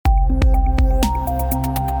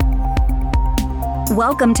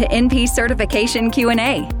Welcome to NP Certification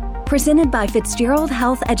Q&A, presented by Fitzgerald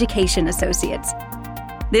Health Education Associates.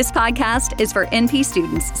 This podcast is for NP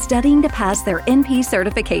students studying to pass their NP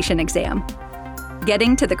certification exam.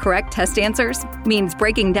 Getting to the correct test answers means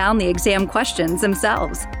breaking down the exam questions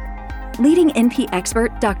themselves. Leading NP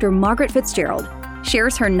expert Dr. Margaret Fitzgerald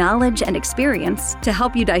shares her knowledge and experience to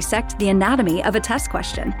help you dissect the anatomy of a test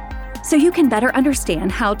question, so you can better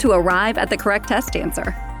understand how to arrive at the correct test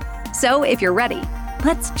answer. So if you're ready,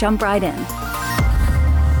 let's jump right in.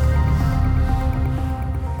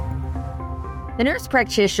 The nurse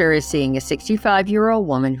practitioner is seeing a 65-year-old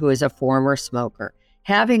woman who is a former smoker,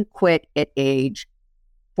 having quit at age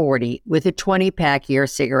 40 with a 20-pack-year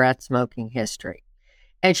cigarette smoking history.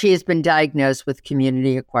 And she has been diagnosed with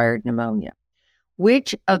community-acquired pneumonia.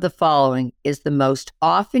 Which of the following is the most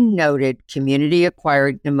often noted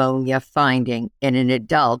community-acquired pneumonia finding in an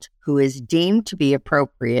adult who is deemed to be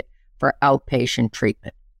appropriate for outpatient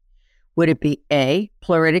treatment? Would it be A,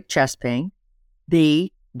 pleuritic chest pain,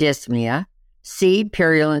 B, dyspnea, C,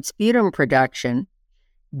 purulent sputum production,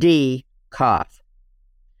 D, cough?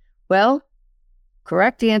 Well,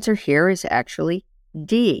 correct answer here is actually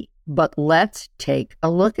D. But let's take a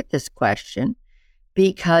look at this question,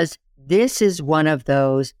 because this is one of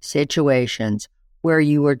those situations where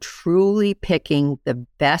you are truly picking the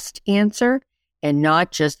best answer and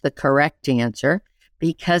not just the correct answer,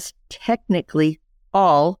 because technically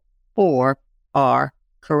all four are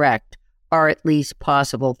correct, or at least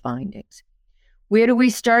possible findings. Where do we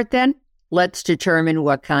start then? Let's determine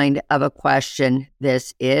what kind of a question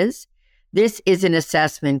this is. This is an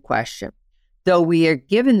assessment question. Though we are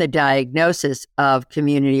given the diagnosis of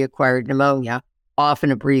community-acquired pneumonia, often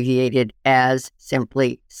abbreviated as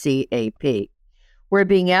simply CAP, we're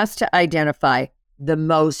being asked to identify the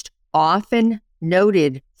most often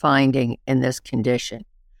noted finding in this condition.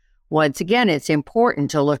 Once again, it's important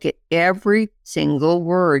to look at every single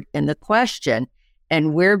word in the question,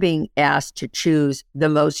 and we're being asked to choose the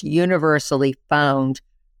most universally found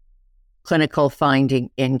clinical finding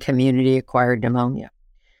in community-acquired pneumonia.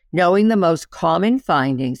 Knowing the most common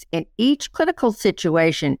findings in each clinical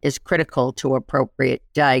situation is critical to appropriate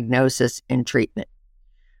diagnosis and treatment.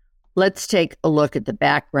 Let's take a look at the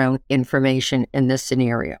background information in this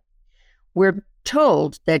scenario. We're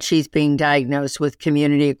told that she's being diagnosed with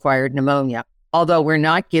community-acquired pneumonia, although we're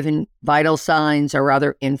not given vital signs or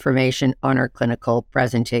other information on her clinical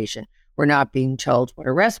presentation. We're not being told what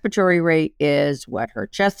her respiratory rate is, what her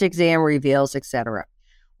chest exam reveals, etc.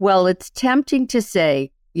 Well, it's tempting to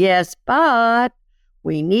say, yes, but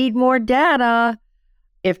we need more data.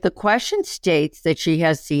 If the question states that she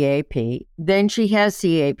has CAP, then she has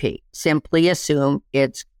CAP. Simply assume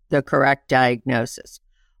it's the correct diagnosis.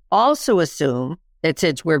 Also assume that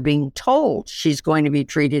since we're being told she's going to be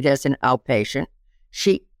treated as an outpatient,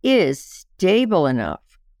 she is stable enough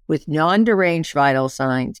with non-deranged vital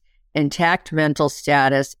signs, intact mental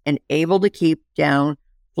status, and able to keep down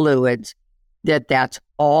fluids, that's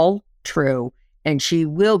all true, and she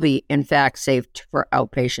will be, in fact, safe for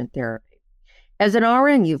outpatient therapy. As an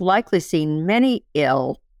RN, you've likely seen many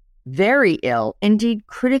ill, very ill, indeed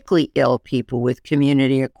critically ill people with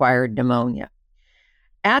community-acquired pneumonia.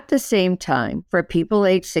 At the same time, for people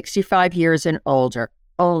aged 65 years and older,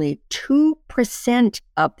 only 2%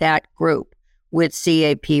 of that group with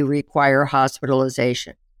CAP require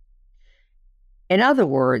hospitalization. In other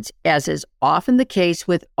words, as is often the case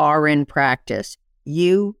with RN practice,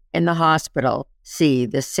 you in the hospital see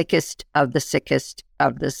the sickest of the sickest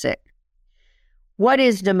of the sick. What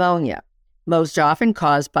is pneumonia? Most often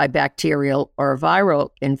caused by bacterial or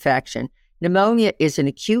viral infection. Pneumonia is an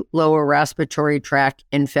acute lower respiratory tract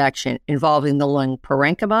infection involving the lung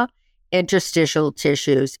parenchyma, interstitial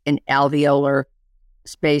tissues, and alveolar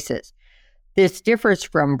spaces. This differs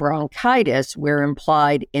from bronchitis, where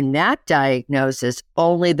implied in that diagnosis,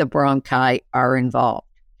 only the bronchi are involved.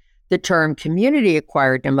 The term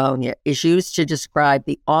community-acquired pneumonia is used to describe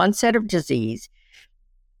the onset of disease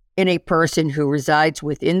in a person who resides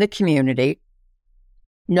within the community,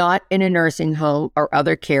 not in a nursing home or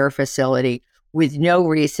other care facility, with no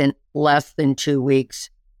recent less than 2 weeks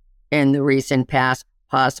in the recent past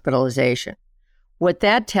hospitalization. What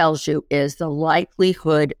that tells you is the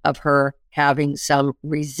likelihood of her having some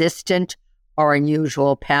resistant or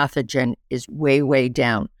unusual pathogen is way, way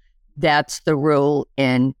down. That's the rule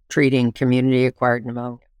in treating community-acquired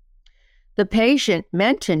pneumonia. The patient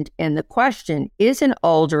mentioned in the question is an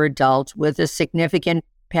older adult with a significant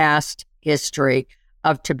past history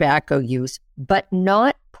of tobacco use, but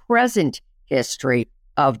not present history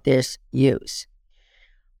of this use.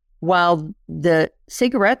 While the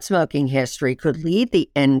cigarette smoking history could lead the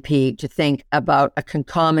NP to think about a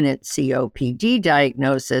concomitant COPD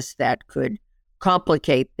diagnosis that could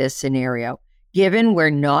complicate this scenario, given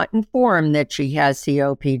we're not informed that she has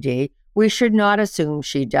COPD, we should not assume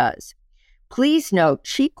she does. Please note,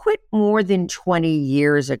 she quit more than 20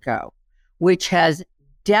 years ago, which has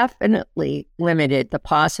definitely limited the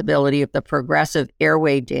possibility of the progressive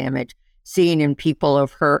airway damage seen in people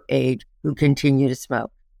of her age who continue to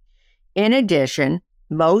smoke. In addition,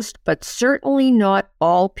 most, but certainly not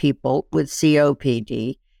all people with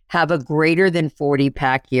COPD have a greater than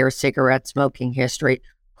 40-pack year cigarette smoking history.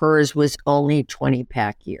 Hers was only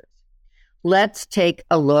 20-pack years. Let's take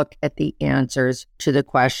a look at the answers to the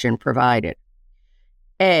question provided.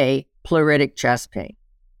 A, pleuritic chest pain.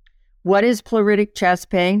 What is pleuritic chest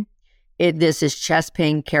pain? This is chest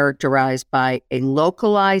pain characterized by a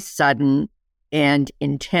localized, sudden, and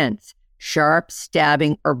intense sharp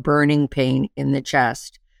stabbing or burning pain in the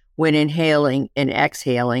chest. When inhaling and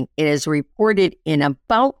exhaling, it is reported in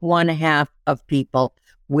about 1/2 of people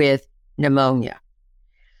with pneumonia.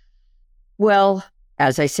 Well,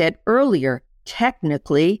 as I said earlier,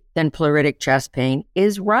 technically, then pleuritic chest pain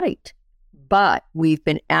is right, but we've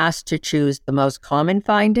been asked to choose the most common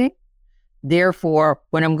finding. Therefore,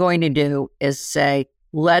 what I'm going to do is say,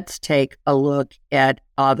 let's take a look at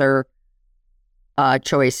other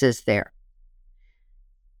choices there.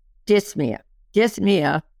 Dyspnea.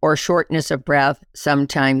 Dyspnea, or shortness of breath,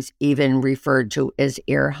 sometimes even referred to as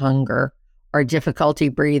air hunger, or difficulty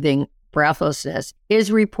breathing, breathlessness,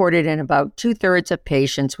 is reported in about 2/3 of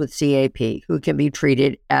patients with CAP who can be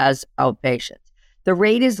treated as outpatients. The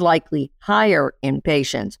rate is likely higher in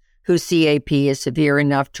patients whose CAP is severe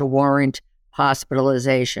enough to warrant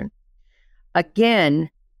hospitalization.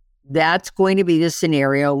 Again, that's going to be the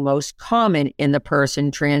scenario most common in the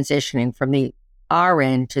person transitioning from the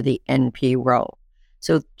RN to the NP role.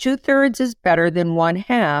 So 2/3 is better than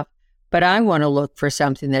 1/2, but I want to look for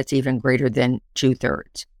something that's even greater than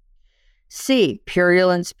 2/3. C,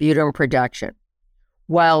 purulent sputum production.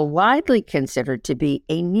 While widely considered to be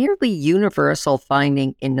a nearly universal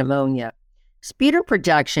finding in pneumonia, sputum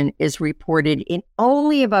production is reported in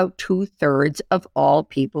only about 2/3 of all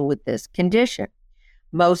people with this condition.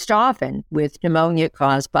 Most often with pneumonia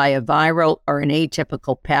caused by a viral or an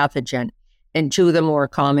atypical pathogen, and two of the more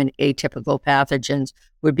common atypical pathogens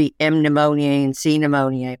would be M. pneumoniae and C.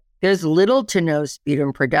 pneumoniae, there's little to no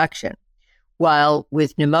sputum production. While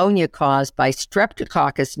with pneumonia caused by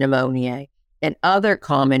Streptococcus pneumoniae and other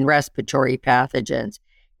common respiratory pathogens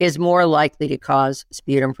is more likely to cause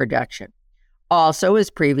sputum production. Also, as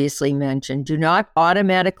previously mentioned, do not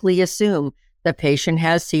automatically assume the patient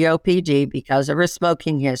has COPD because of her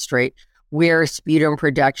smoking history, where sputum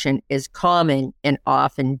production is common and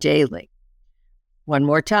often daily. One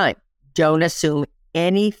more time, don't assume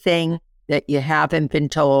anything that you haven't been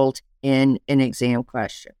told in an exam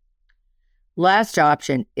question. Last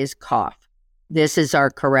option is cough. This is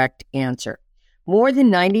our correct answer. More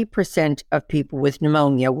than 90% of people with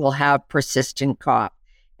pneumonia will have persistent cough.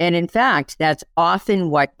 And in fact, that's often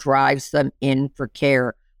what drives them in for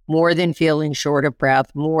care, more than feeling short of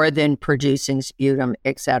breath, more than producing sputum,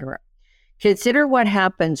 etc. Consider what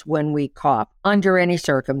happens when we cough under any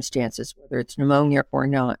circumstances, whether it's pneumonia or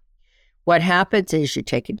not. What happens is you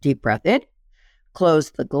take a deep breath in, close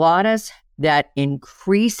the glottis. That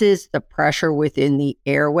increases the pressure within the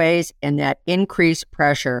airways, and that increased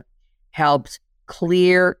pressure helps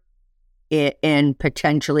clear it and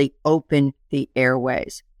potentially open the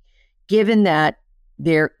airways. Given that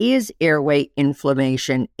there is airway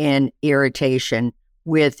inflammation and irritation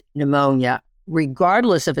with pneumonia,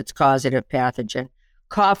 regardless of its causative pathogen,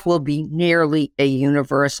 cough will be nearly a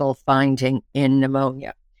universal finding in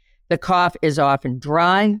pneumonia. The cough is often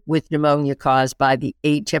dry with pneumonia caused by the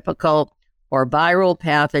atypical or viral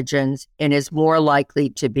pathogens and is more likely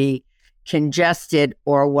to be congested,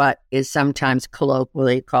 or what is sometimes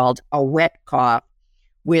colloquially called a wet cough,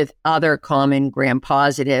 with other common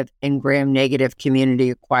gram-positive and gram-negative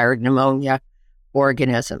community-acquired pneumonia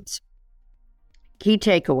organisms. Key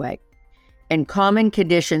takeaway: in common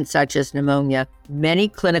conditions such as pneumonia, many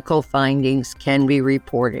clinical findings can be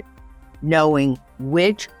reported. Knowing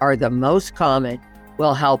which are the most common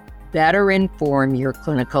will help better inform your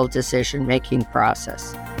clinical decision-making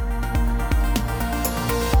process.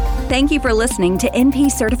 Thank you for listening to NP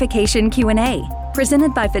Certification Q&A,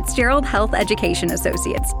 presented by Fitzgerald Health Education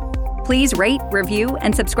Associates. Please rate, review,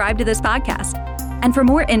 and subscribe to this podcast. And for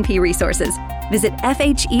more NP resources, visit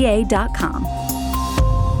FHEA.com.